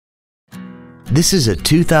This is a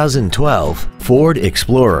 2012 Ford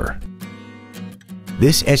Explorer.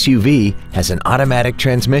 This SUV has an automatic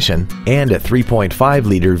transmission and a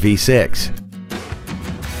 3.5-liter V6.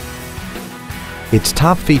 Its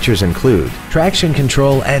top features include traction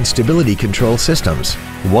control and stability control systems,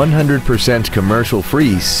 100%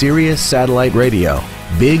 commercial-free Sirius satellite radio,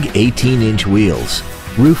 big 18-inch wheels,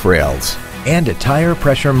 roof rails, and a tire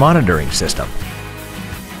pressure monitoring system.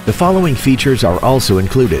 The following features are also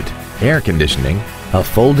included: air conditioning, a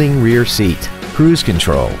folding rear seat, cruise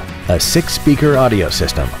control, a 6-speaker audio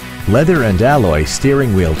system, leather and alloy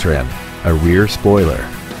steering wheel trim, a rear spoiler,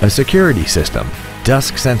 a security system,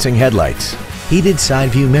 dusk sensing headlights, heated side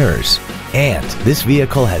view mirrors, and this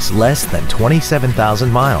vehicle has less than 27,000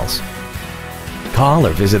 miles. Call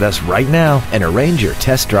or visit us right now and arrange your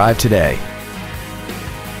test drive today.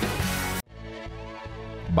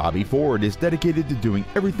 Bobby Ford is dedicated to doing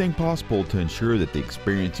everything possible to ensure that the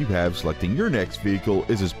experience you have selecting your next vehicle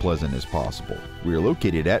is as pleasant as possible. We are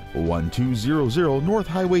located at 1200 North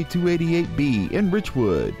Highway 288B in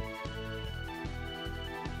Richwood.